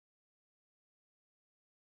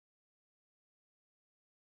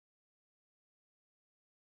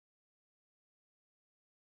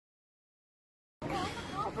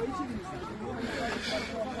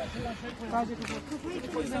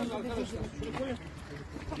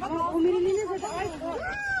O mirilinize de ay.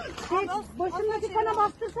 Başındaki kana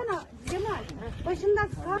bastırsana Cemal. Başından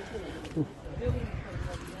kalk.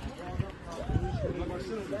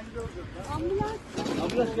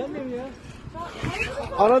 Ambulans gelmiyor mu ya?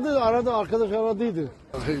 Aradı arkadaş aradıydı.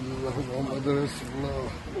 Ay Allah'ım Muhammed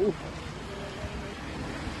Resulullah.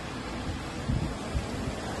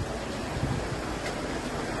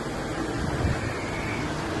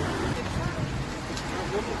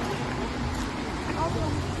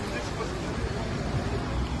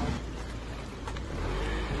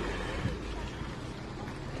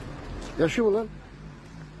 Yaşıyor mu lan?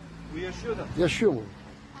 Bu yaşıyor da. Yaşıyor mu?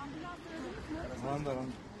 Aman.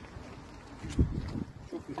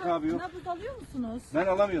 Çok kötü abi yok. Nabız alıyor musunuz? Ben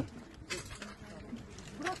alamıyorum.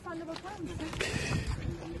 Burak sen de bakar mısın?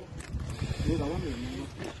 Yok alamıyorum.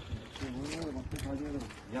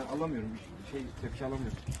 Ya alamıyorum. Tepki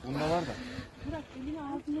alamıyorum. Bunda var da. Burak elini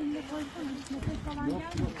ağzının önüne koysana. Hiç nefes falan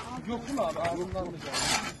gelmiyor. Yok mu abi? Ağzımdan mı?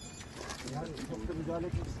 Yani çok da müdahale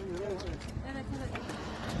etmek istemiyorum. Evet.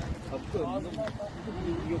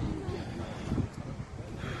 Yok.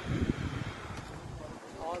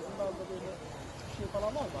 Ağzından da böyle bir şey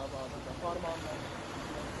falan var mı abi ağzında? Parmağından.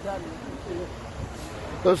 Gelmiyor. Bir şey yok.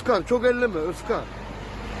 Özkan çok elleme Özkan.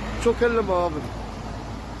 Çok elleme abim.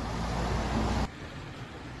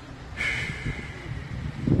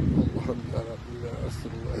 Allah'ım yarabbim ya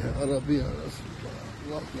Resulullah ya Rabbi ya Resulullah.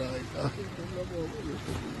 Allah la ilahe illallah Muhammed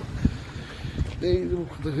Resulullah. Neydi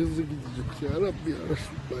bu kadar hızlı gidecek ya Rabbi ya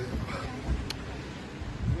Resulullah ya.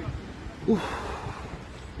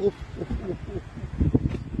 Of.